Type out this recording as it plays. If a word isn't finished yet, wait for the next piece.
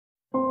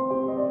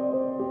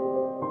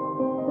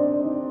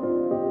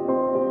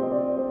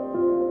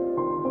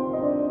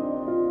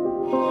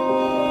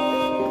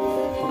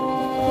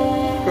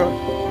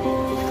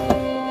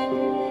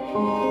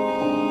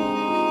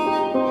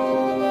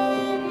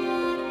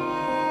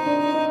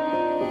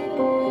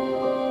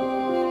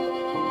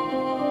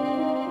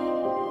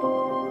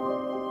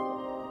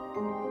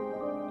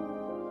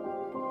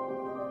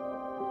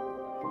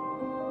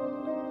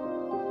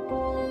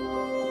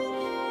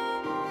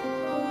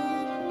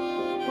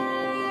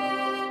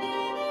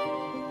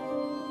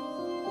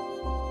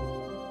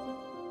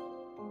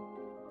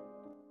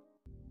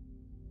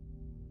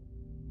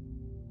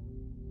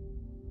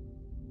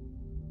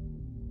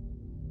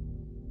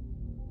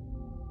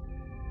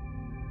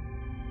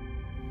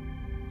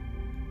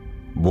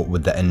What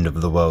would the end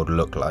of the world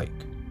look like?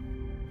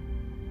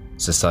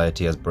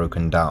 Society has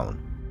broken down.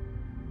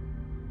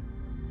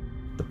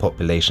 The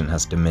population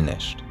has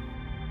diminished.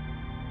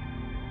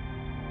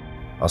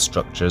 Our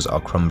structures are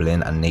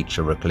crumbling and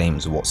nature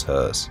reclaims what's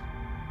hers.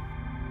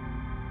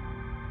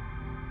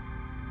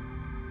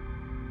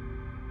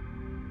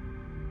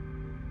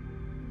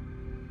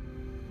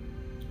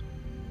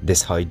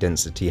 This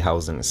high-density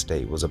housing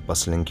estate was a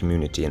bustling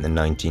community in the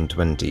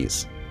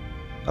 1920s.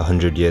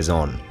 100 years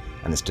on,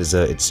 and its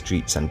deserted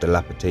streets and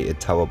dilapidated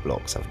tower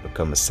blocks have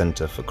become a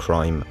centre for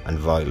crime and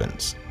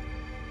violence.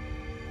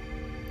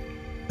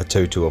 A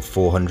total of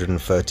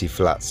 430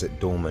 flats sit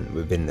dormant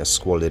within the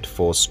squalid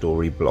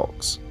 4-storey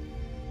blocks.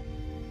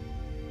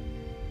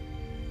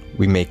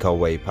 We make our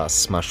way past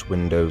smashed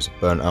windows,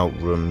 burnt out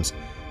rooms,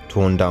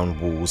 torn down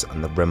walls,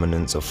 and the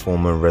remnants of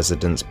former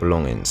residents'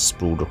 belongings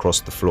sprawled across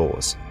the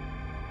floors.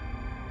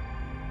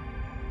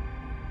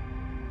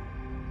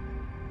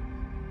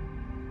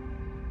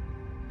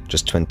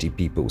 Just 20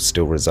 people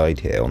still reside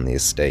here on the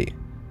estate,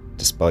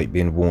 despite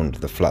being warned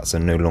the flats are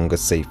no longer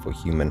safe for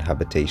human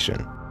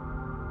habitation.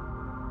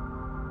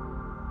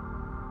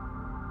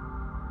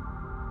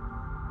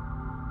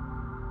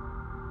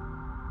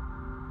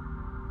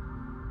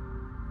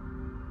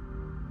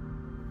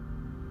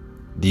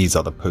 These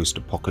are the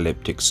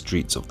post-apocalyptic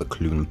streets of the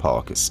Clune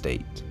Park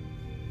Estate.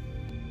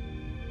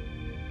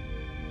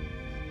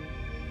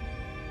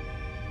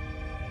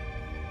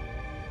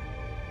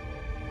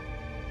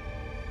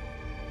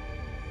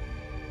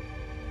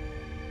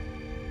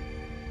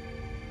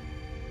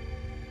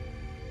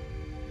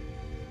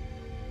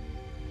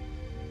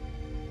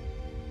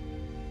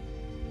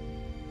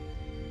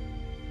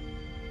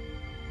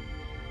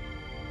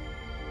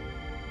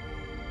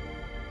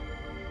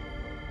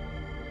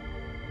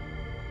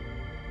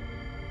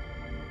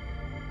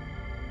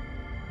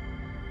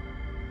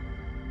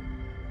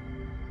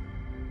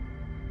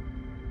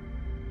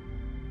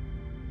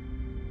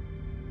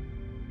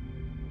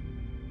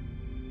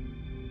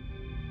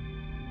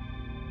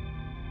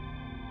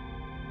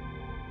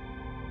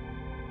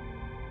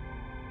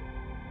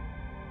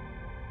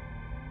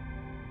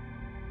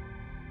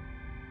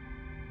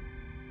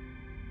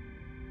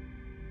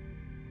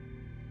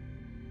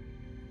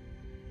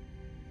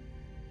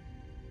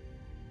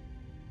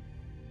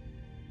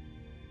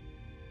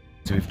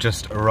 So we've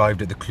just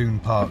arrived at the Clune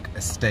Park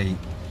Estate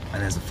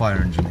and there's a fire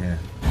engine here.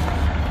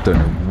 Don't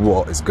know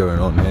what is going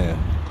on here.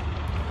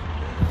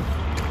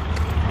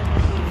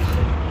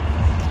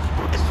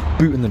 It's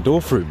booting the door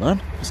through, man.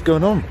 What's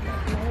going on?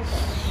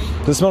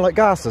 Does it smell like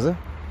gas, does it?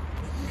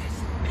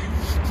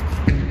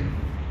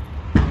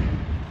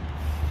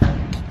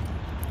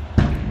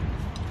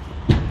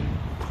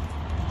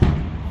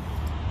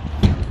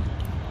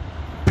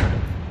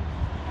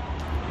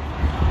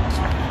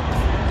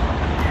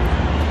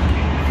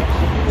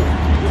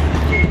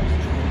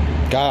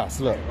 Gas,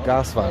 look,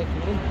 gas van.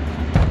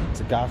 It's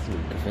a gas leak,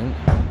 I think.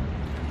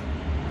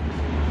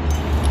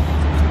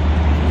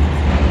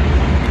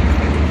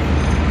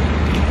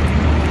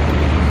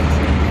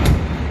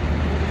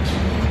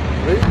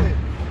 Really?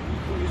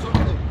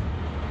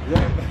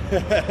 Yeah.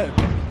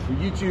 We're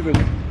YouTubing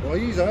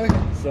boys, eh?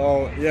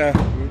 So, yeah,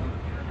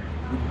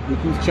 we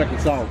can check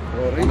it out.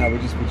 Right. No, we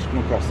just come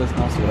across this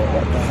now, so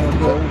what the hell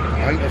going on?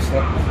 I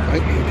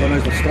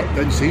think they've stuck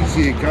inside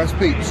the gas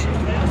pipes.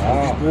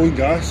 Just blowing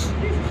gas.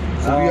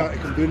 So we had to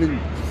come down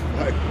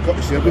and cut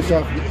the service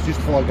off. It's just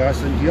full of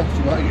gas in here.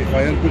 So we had to get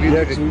fire.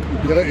 Yeah, because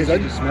we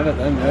just smell it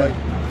then,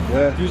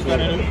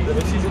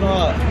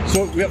 So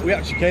we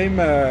actually came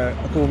a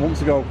couple of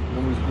months ago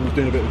when we was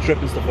doing a bit of a trip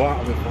and stuff like that,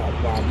 and we thought,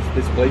 wow,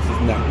 this place is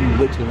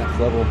literally next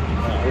level.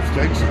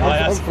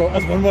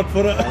 That's one word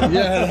for it.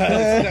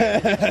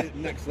 Yeah,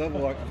 next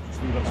level. Like,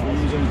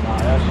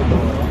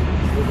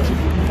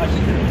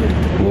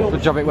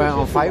 Good job it went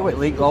on fire with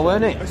leak though,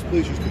 weren't it? This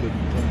place used to be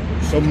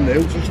something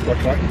else, just a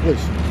cracking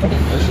place.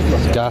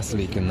 There's gas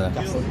leak in there.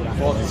 I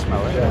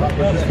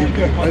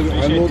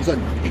loads in,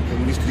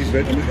 and used to just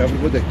vent them to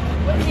everybody.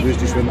 The place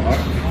just went like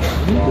that.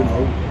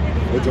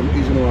 The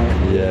junkies and all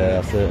that. Yeah,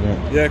 that's it, isn't it?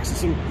 yeah,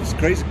 because it's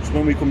crazy, because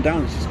when we come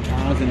down, it's just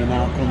cars in and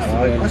out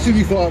constantly. I see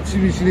we thought,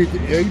 we seen the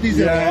 80s.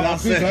 Yeah,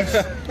 that's it.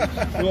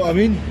 You know what I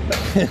mean?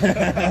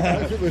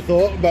 That's what we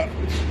thought, but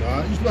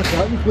nah, it used to be a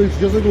cracking place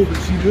years ago, but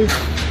see this.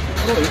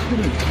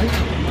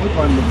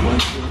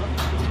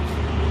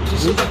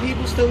 So the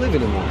people still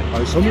living in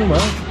that? Some of them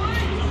are.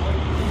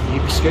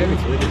 You'd be scary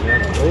to live in there.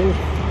 Oh,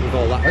 with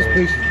all that. this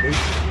place is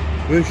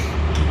bush.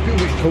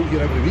 People used to talk here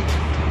every week.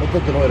 I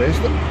did the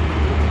rest of it.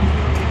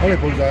 One of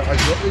the boys I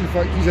got, in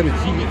fact, he's in a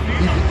team.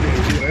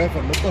 He's there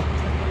for murder.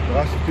 The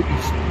last took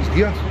his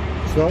gear,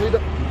 started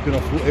it, going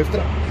to float after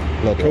it.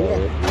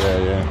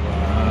 Yeah.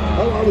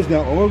 That was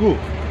not long ago.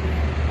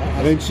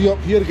 And then see up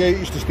here, the guy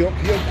used to stay up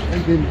here,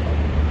 and then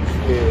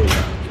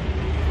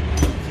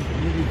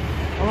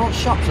All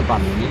shops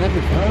abandoned and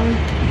everything.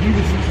 he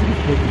was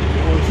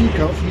he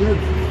can't see him.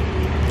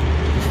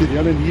 He stayed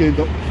there and he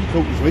ended up, he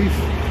called his wife.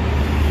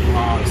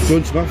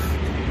 John Smith.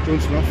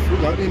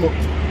 Put that name up.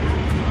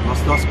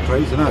 That's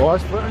crazy, isn't it? Oh,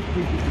 that's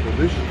pretty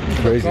rubbish.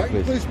 Crazy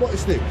Cracking place. place, what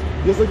estate?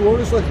 Years ago,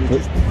 honestly, it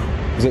just...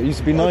 Does it used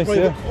to be nice,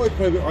 private, yeah? all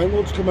private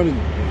landlords come in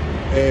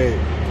and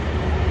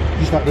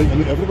you start renting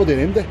them out everybody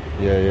in Emdy.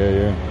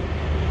 Yeah.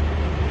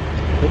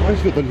 But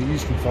once we're done, you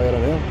can fire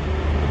in there.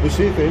 We're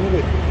safe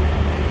anyway.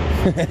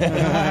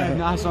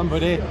 Nice one,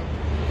 buddy.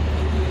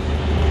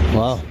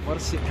 Wow. What a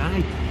sick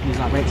guy. He's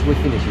like, wait till we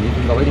finish and you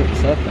can go in if you're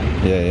safe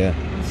then. Yeah.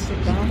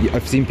 Sit down. Yeah,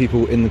 I've seen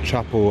people in the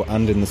chapel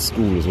and in the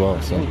school as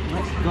well, so.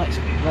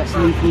 Let's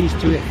leave these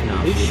to it for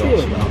now.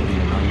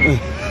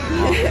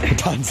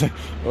 Dan's like,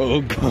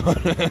 oh god.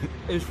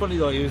 It was funny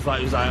though, he was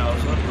like, I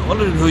was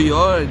wondering who you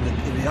are in the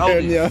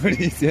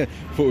Aldi's. Yeah.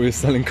 Thought we were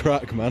selling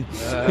crack, man.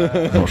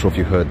 I'm not sure if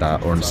you heard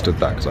that or understood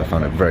that because I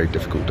found it very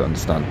difficult to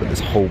understand, but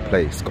this whole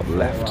place got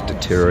left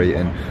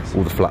deteriorating.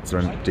 All the flats are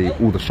empty,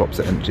 all the shops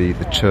are empty,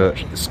 the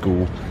church, the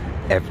school,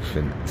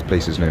 everything. This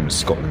place is known as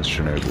Scotland's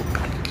Chernobyl.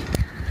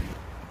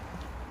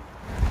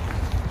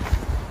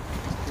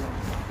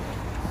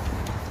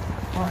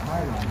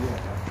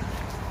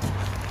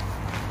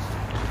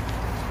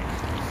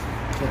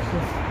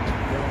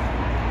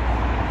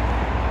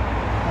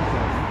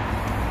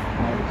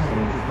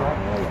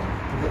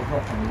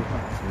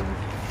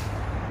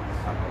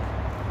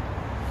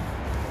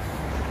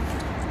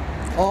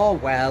 Oh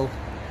well.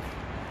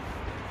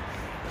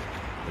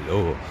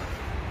 Hello.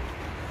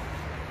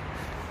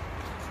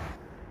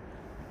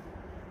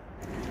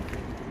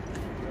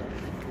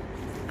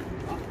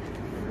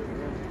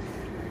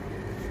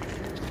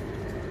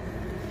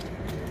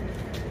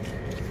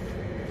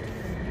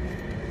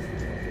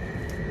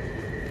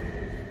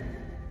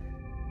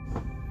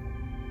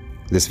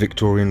 This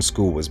Victorian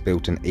school was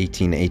built in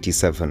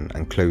 1887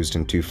 and closed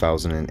in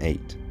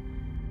 2008.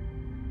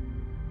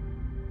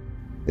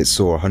 It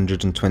saw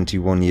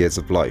 121 years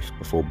of life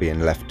before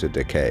being left to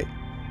decay.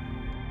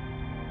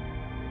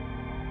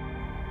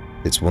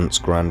 Its once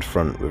grand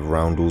front with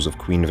roundels of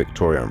Queen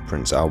Victoria and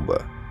Prince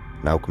Albert,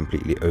 now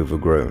completely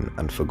overgrown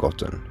and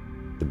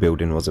forgotten. The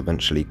building was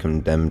eventually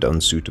condemned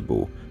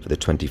unsuitable for the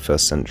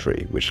 21st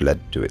century, which led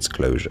to its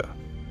closure.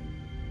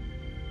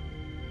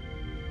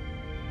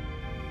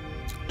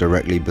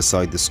 Directly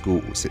beside the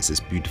school sits this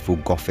beautiful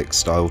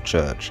Gothic-style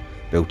church,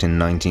 built in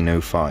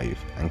 1905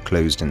 and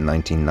closed in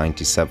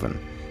 1997,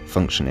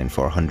 functioning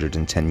for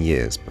 110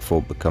 years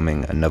before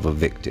becoming another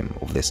victim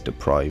of this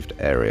deprived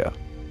area.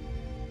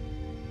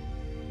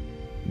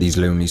 These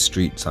lonely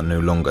streets are no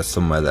longer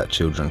somewhere that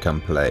children can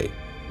play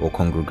or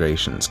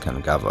congregations can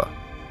gather.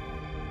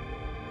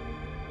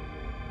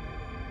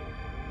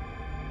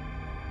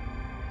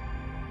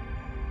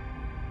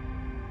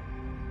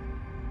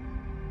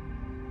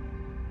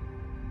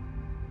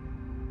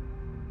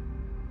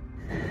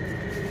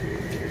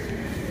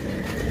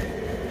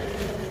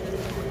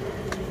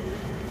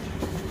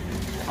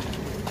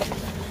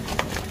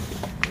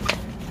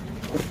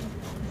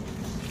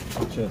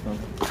 Cheers, man.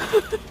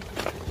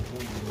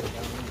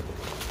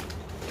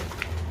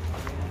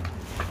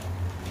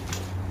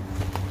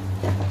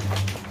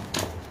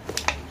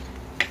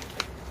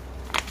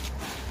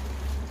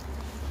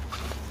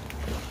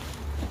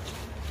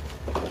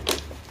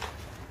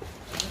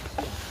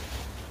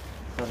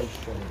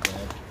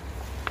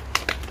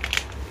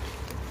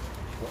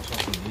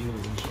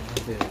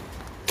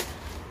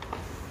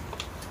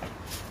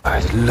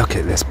 Look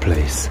at this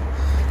place.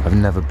 I've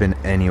never been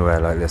anywhere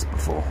like this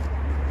before.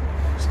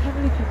 Just how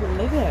many people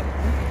live here?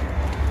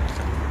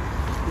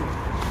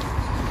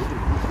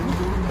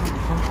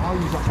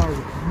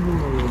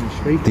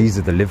 These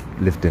are the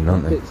lived in,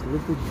 aren't they? It's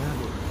lived in there,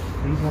 but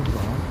these ones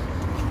aren't.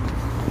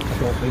 I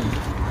don't think.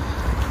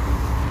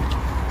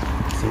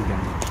 See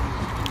down.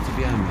 To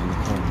be around the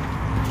corner.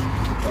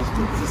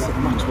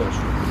 Maxwell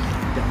Street.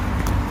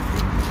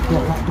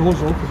 Look, that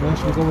door's open there,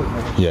 shall we go in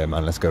there? Yeah,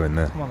 man, let's go in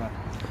there. Come on then.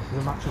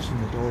 There's a mattress in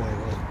the doorway,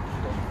 look.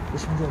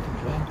 This one's open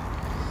as well.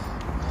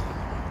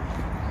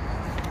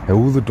 Yeah,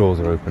 all the doors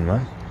are open,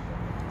 man.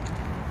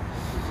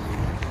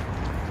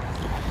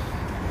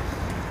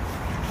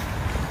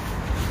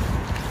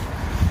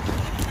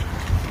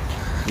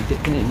 You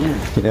dipping in, yeah?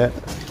 Yeah.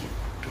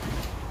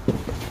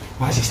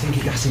 Why is he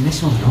stinky gas in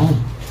this one at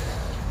home?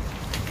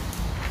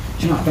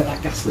 Do you know, I bet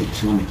that gas leak's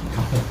going to make you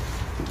copper. Do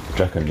you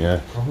reckon,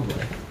 yeah?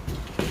 Probably.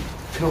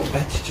 Cool,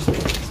 bet it's just...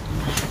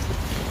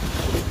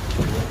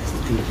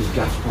 There's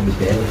gas probably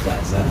barely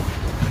flares there.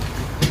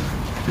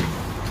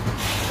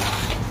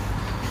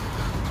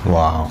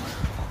 Wow.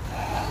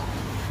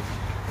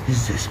 What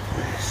is this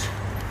place?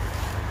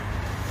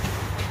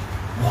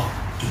 What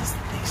is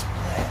this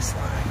place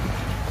like?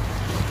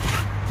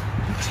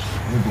 It's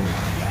horrible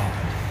yard.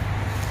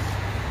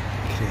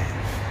 Look at it.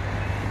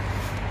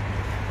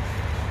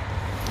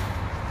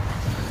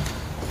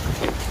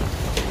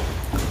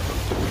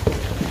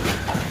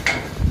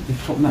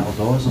 They've put metal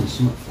doors on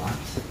some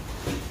flats.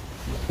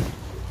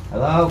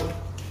 Hello?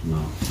 No.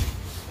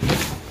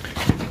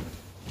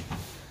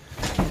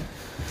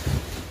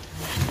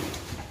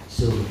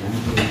 Silver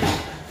candles.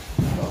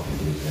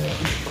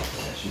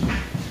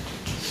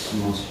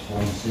 Smells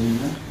haunting in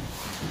there.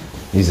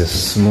 These are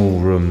small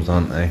rooms,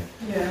 aren't they?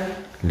 Yeah.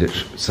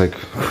 Literally, it's like,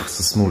 it's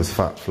the smallest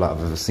flat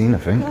I've ever seen, I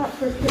think. That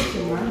for a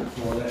kitchen, man.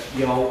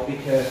 Yo, be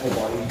careful,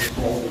 boy. You just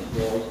hold it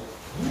close.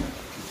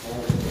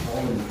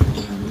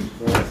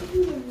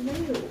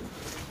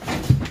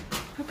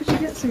 How could you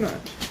get so much?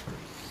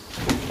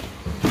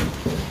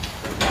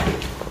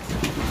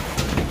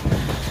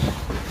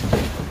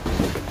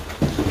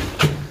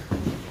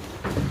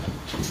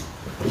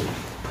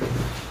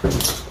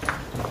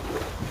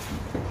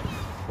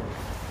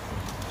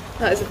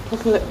 That is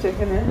apocalyptic,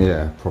 isn't it?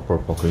 Yeah, proper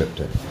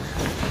apocalyptic.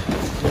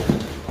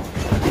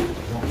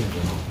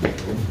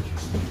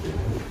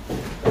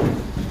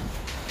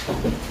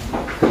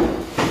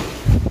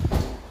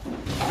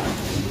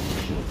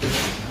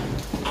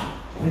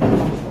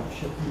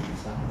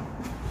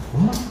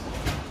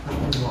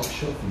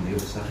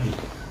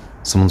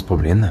 Someone's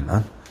probably in there,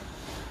 man.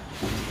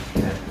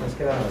 Yeah, let's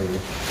get out of here.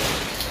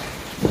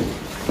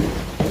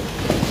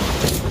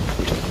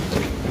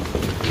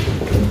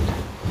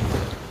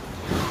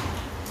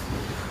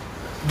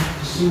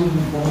 If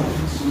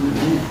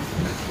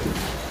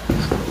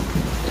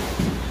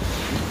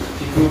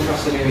you come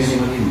across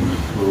anyone in,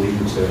 we'll leave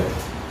them to it.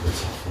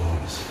 It's off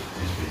floors.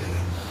 It's been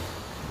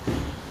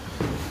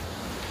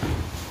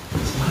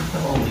It's mad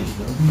that all these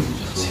buildings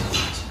are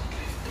just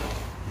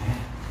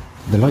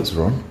The lights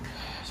are on.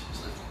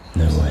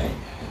 No way.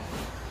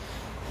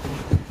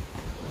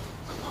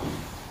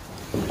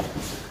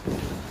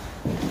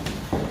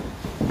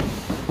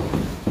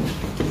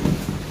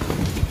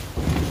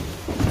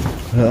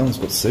 Well, that one's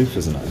got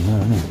sofas and that in there,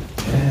 hasn't it?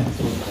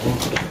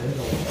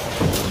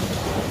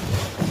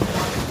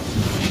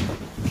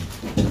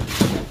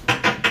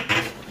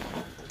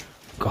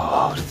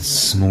 God, the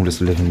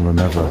smallest living room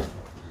ever.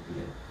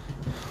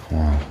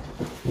 Wow.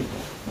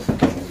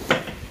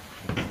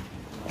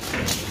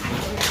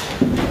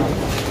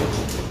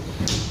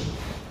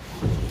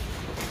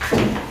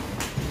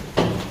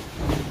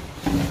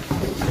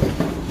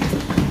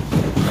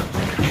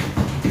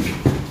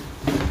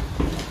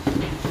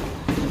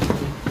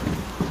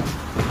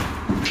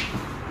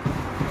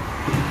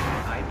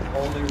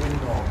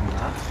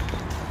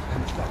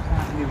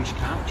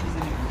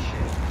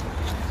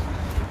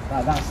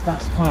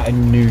 That's quite a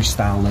new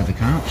style leather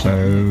couch.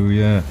 Oh,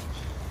 yeah.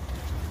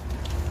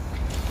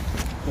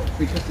 But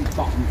because it's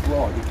bottom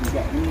floor, you can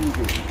get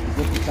easy.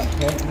 There's that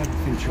curtain and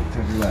everything chucked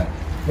everywhere.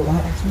 But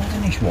like, that's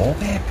mannish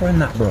wallpaper and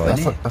that, bro,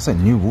 isn't it? That's like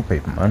new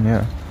wallpaper, man,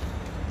 yeah.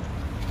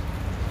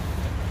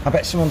 I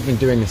bet someone's been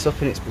doing this up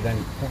and it's been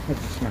then properly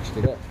smashed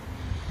it up.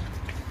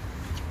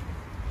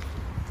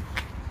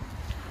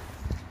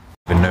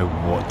 I don't know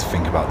what to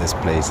think about this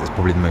place. It's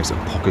probably the most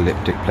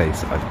apocalyptic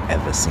place I've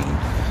ever seen.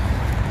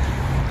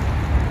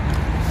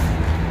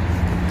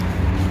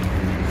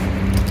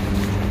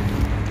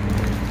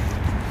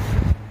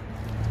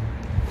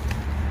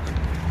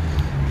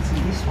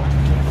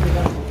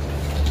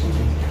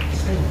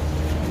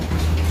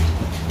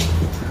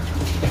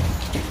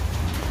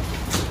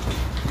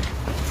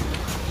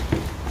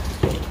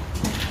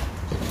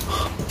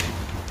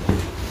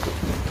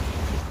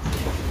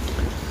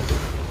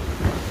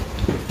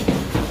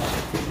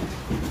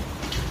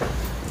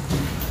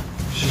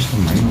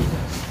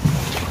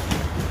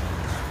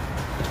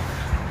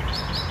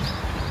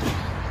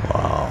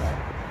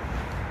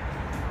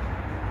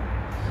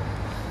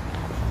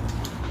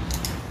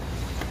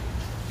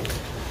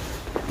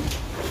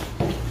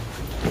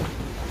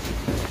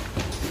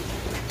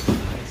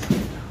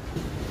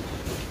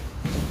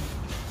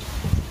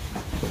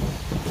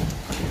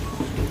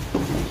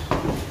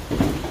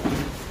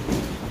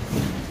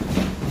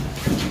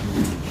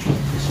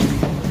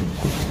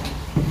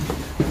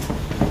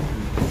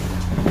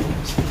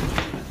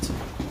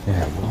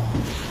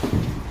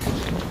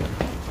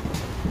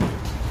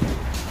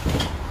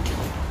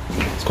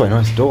 Quite a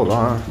nice door,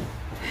 that.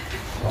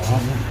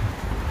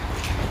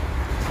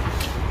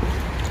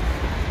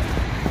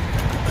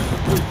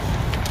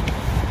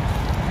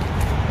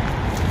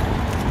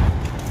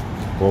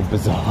 What a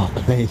bizarre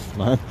place,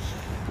 man.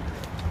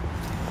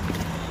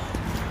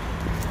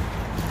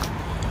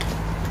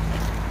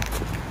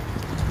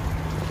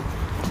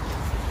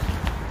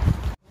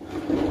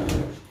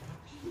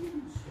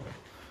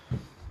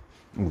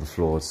 All the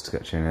floors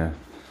sketching here.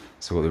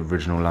 So got the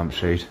original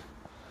lampshade.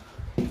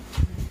 We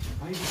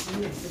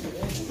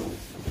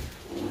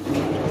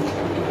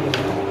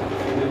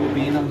will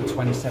be in on the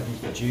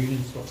 27th of June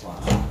and stuff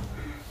like that.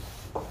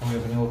 And we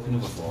have an open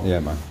another floor. Yeah,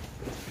 man.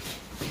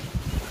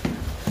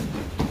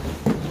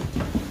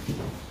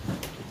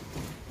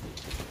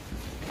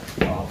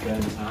 Oh,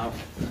 burnt out.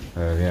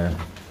 Oh, yeah.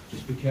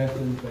 Just be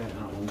careful in the burnt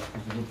out ones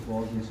because the wood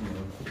floors in some of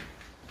them.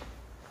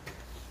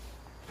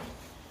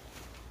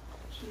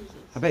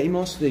 I bet you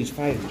most of these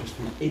fires are just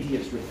from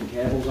idiots ripping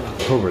cables out.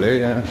 Probably,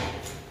 yeah.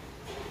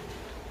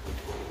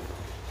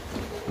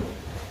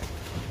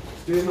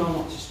 It's doing all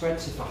not to spread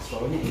so fast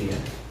though, isn't it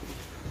here?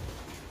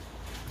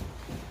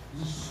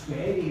 There's a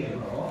spade here,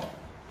 bro.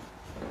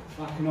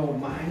 Like an old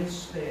miner's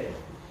spade.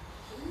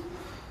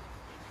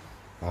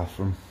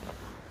 Bathroom.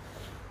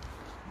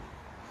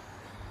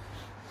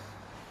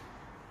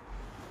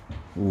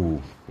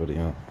 Ooh, bloody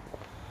hell.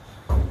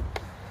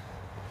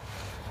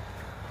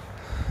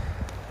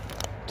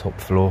 top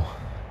floor.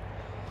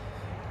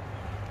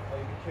 Be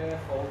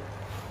careful.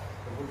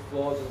 The wood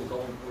floors as they're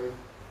going through.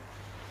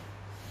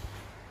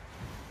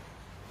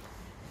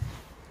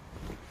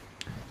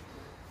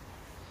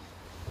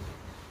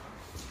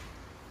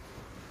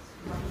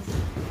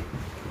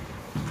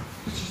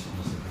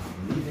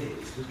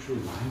 It's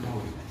literally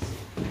mind-blowing.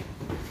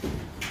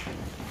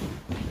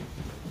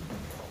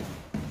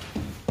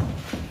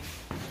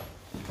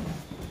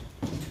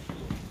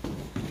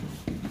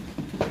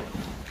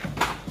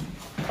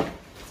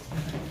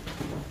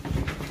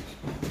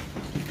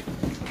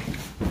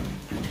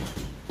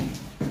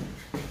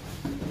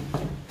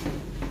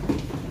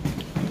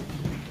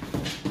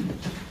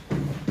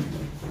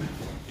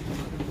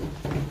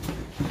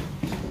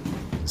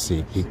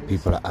 See,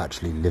 people are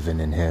actually living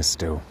in here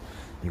still.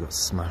 You got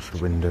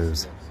smashed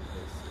windows,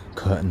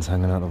 curtains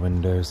hanging out the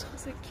windows.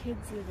 It's like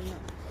kids living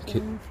up the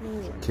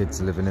floor.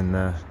 Kids living in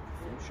there.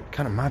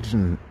 Can't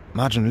imagine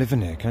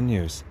living here, can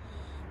you? It's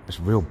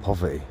real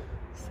poverty.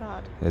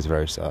 Sad. It's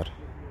very sad.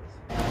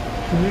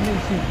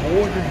 Community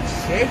warden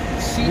safe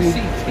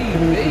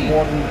CCTV.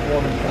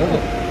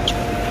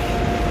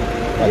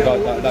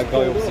 That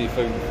guy obviously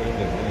filmed it,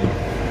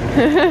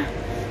 didn't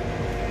he?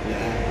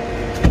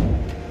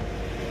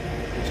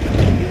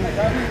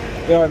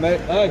 You alright,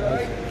 mate? Hi.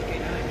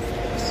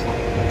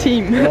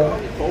 Team. We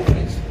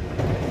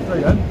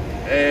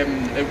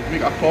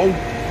got a call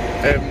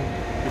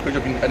because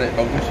I've been in it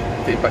buildings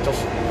taking pictures.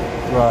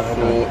 Right,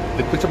 So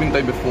the police have been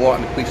down before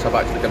and the police have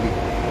actually given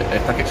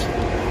tickets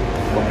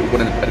for people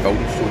going in the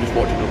buildings, so just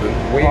watching what they're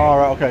doing. Oh,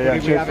 right, okay, yeah, We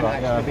cheers for haven't that,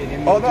 actually yeah.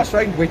 been in. Oh, that's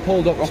fine. We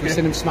pulled up because we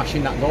seen him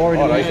smashing that door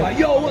in and Alright. he was like,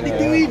 yo, what are they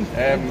doing?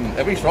 Where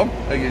are you from?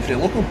 Are you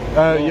local?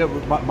 Yeah,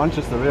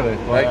 Manchester, really.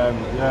 Right.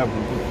 Yeah.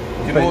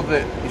 Do you know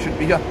that you shouldn't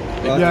be here?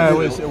 Yeah,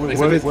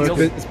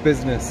 It's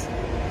business.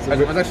 It's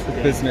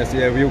Business,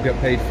 yeah, we all get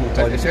paid full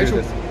time to do Essential?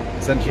 this.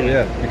 Essential,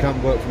 yeah. We can't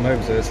work from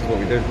home, so this is what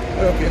we do.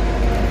 Okay.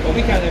 Well,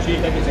 we can't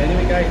actually think it's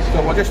anyway, guys.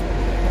 So we're just,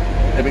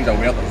 everything's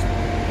aware that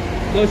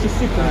No, it's just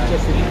super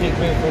interesting. You take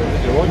me for it.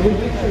 We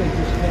literally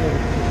just kind of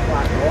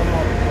cracked on.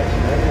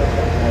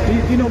 Do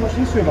you know much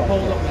history about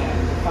hold up there?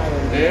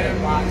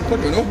 I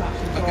don't know.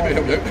 I'll give you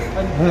a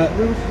help out.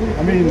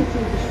 I mean, is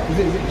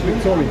it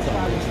Victorian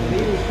times?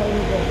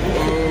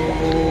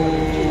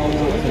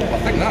 I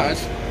think that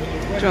is.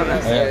 I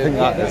think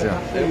that is, yeah.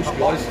 It was.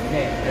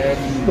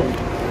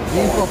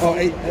 Oh,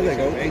 there they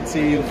go,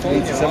 1887.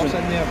 These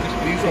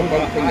are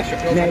about from the ship.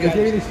 Yeah, we're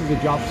doing this as a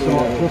job, so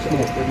trust me,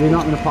 we're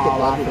not going to put our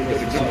life in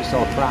this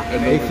sort of crap.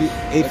 If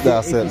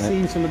you've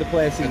seen some of the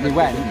places we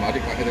went, no,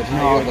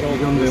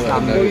 don't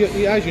understand. Well,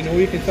 as you know,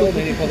 you can film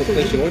any other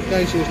place you want,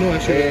 guys, so there's no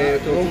issue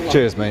with that.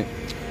 Cheers, mate.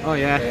 Oh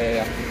yeah. I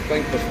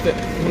think there's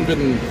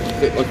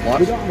 150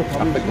 flats. I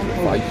think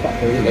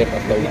there's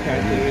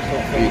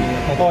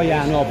 5. Oh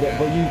yeah, I know,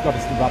 but you've got to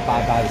still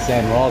abide by the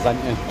same laws,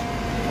 haven't you?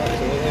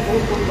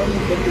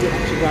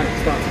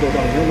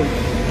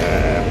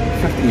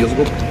 15 years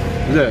ago.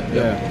 Is it?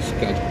 Yeah. Just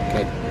kind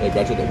of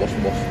gradually got worse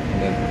and worse.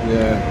 And then,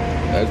 Yeah.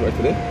 that is right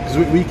today. Because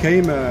we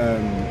came,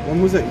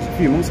 when was it? It was a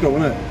few months ago,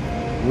 wasn't it?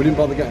 We didn't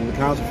bother getting the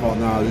cars. We thought,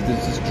 nah,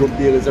 there's just drug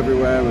dealers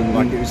everywhere, and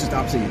like it was just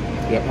absolutely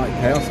like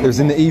chaos. It was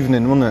in the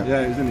evening, wasn't it?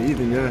 Yeah, it was in the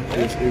evening. Yeah,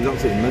 it was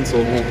absolutely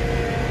mental.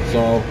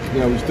 So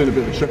yeah, we're just doing a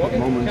bit of a trip at the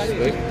moment,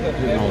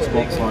 getting our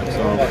spots like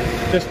so.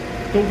 Just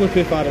don't go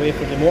too far away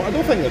from the motor. I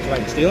don't think they're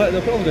trying to steal it.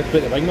 They'll probably just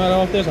put the wingman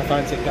off. There's a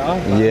fancy car.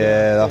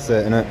 Yeah, that's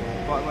it, innit?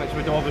 Which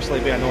would obviously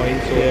be annoying.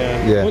 So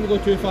Yeah. don't go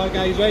too far,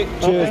 guys. Right.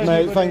 Cheers,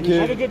 mate. Thank you.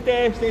 Have a good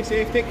day. Stay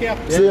safe. Take care.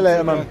 See you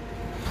later, man.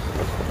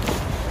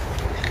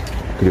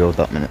 Could you hold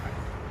that minute?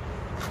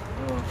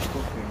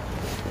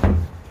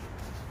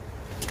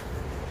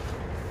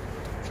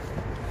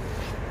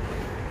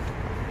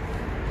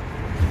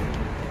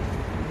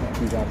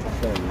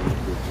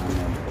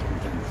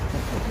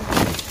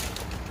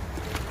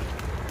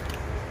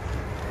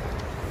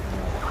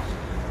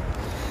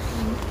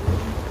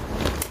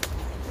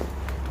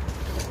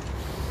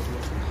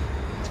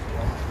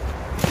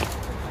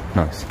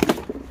 Nice.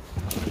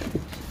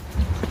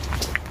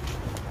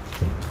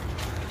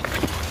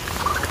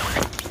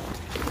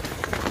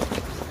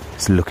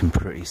 It's looking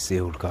pretty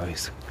sealed,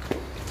 guys.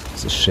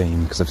 It's a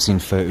shame because I've seen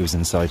photos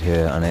inside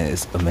here and it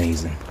is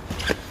amazing.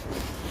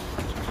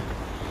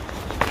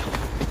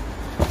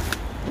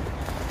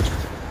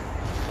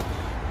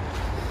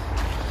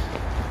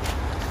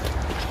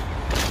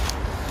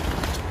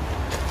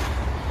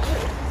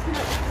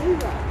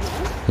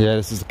 Yeah,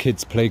 this is the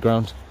kids'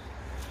 playground.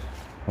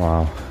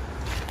 Wow.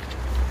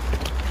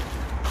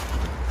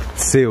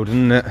 It's sealed,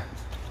 isn't it? It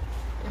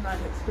might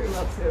look pretty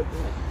well sealed,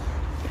 doesn't it?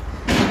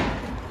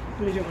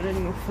 We don't want any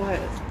more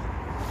fires.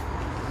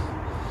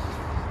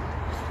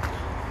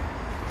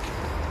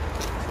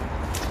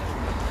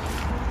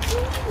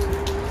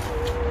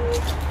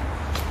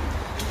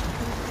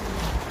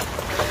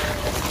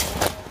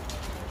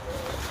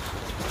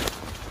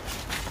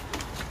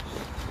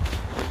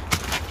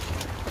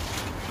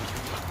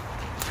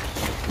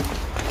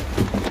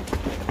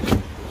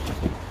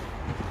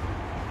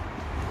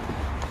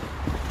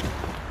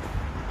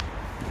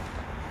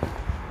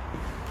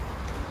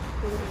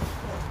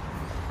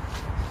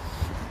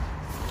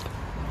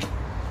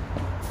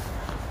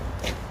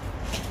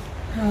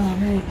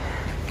 Right.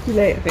 Too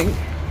late, I think.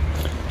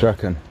 Do you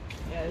reckon?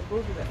 Yeah, there's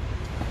both of it.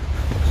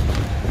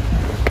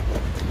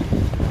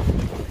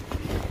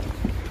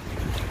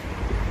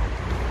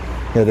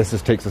 Yeah, this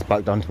just takes us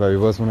back down to where we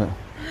was, wasn't it?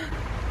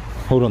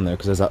 Hold on there,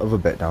 because there's that other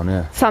bit down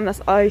here. Sam, that's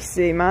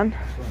icy, man.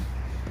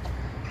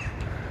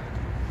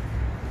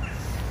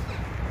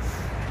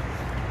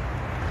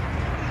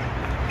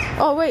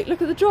 Oh wait,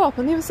 look at the drop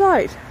on the other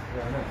side.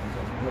 Yeah, I know.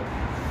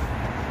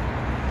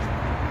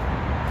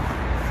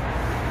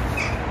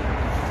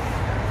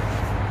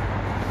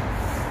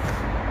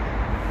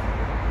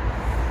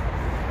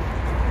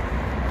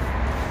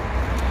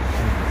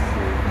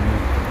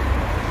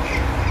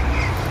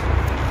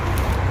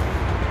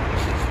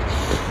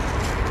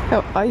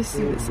 How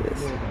icy this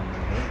is. I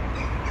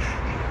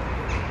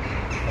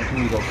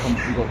reckon we got to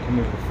come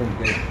over the front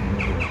gate.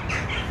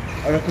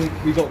 I reckon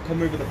we got to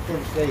come over the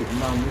front gate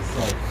and round this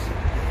side.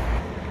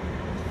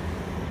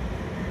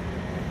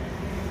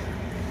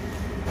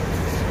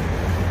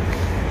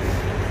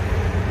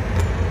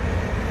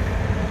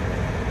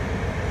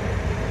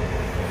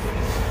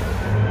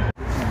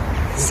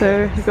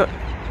 So you've got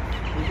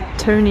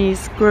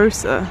Tony's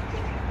grocer.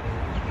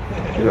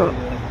 You've got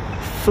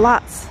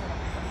flats.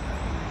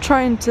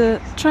 Trying to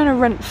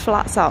rent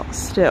flats out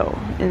still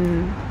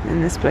in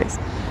this place.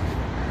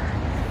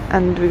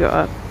 And we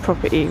got a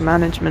property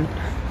management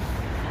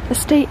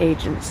estate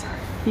agents.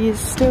 He is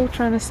still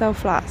trying to sell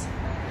flats.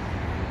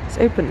 It's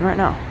open right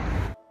now.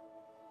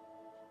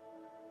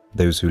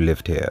 Those who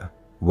lived here,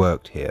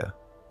 worked here,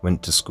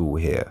 went to school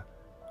here,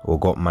 or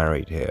got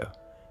married here,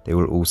 they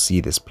will all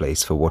see this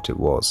place for what it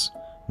was,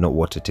 not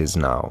what it is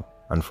now,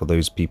 and for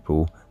those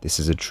people, this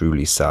is a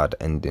truly sad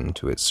ending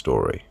to its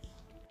story.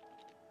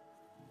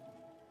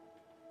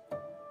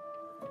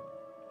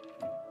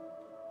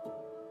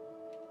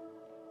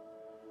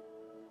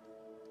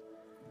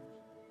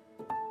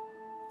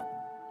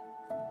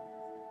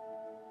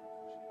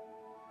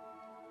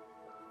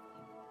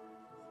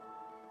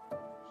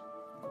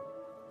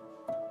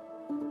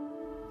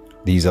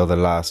 These are the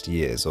last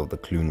years of the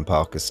Clune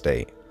Park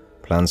Estate.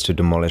 Plans to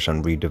demolish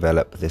and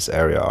redevelop this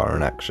area are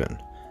in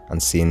action,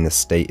 and seeing the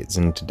state it's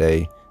in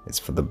today, it's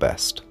for the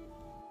best.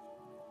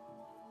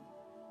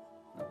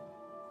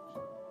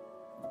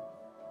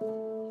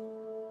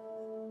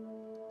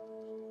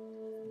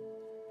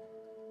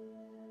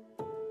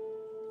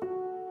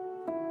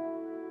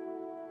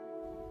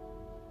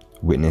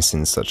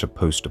 Witnessing such a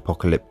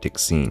post-apocalyptic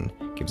scene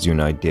gives you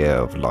an idea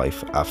of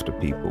life after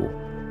people,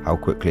 how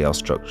quickly our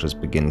structures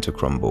begin to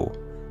crumble,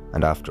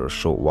 and after a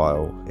short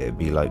while, it'd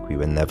be like we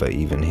were never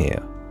even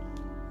here.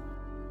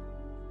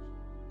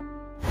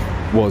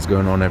 What's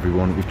going on,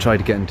 everyone? We've tried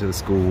to get into the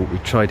school,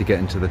 we've tried to get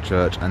into the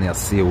church, and they are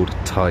sealed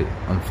tight,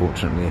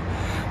 unfortunately.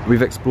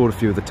 We've explored a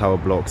few of the tower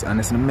blocks, and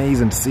it's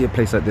amazing to see a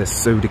place like this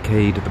so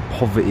decayed. The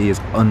poverty is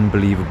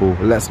unbelievable.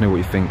 Let us know what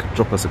you think,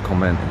 drop us a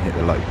comment and hit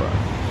the like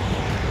button.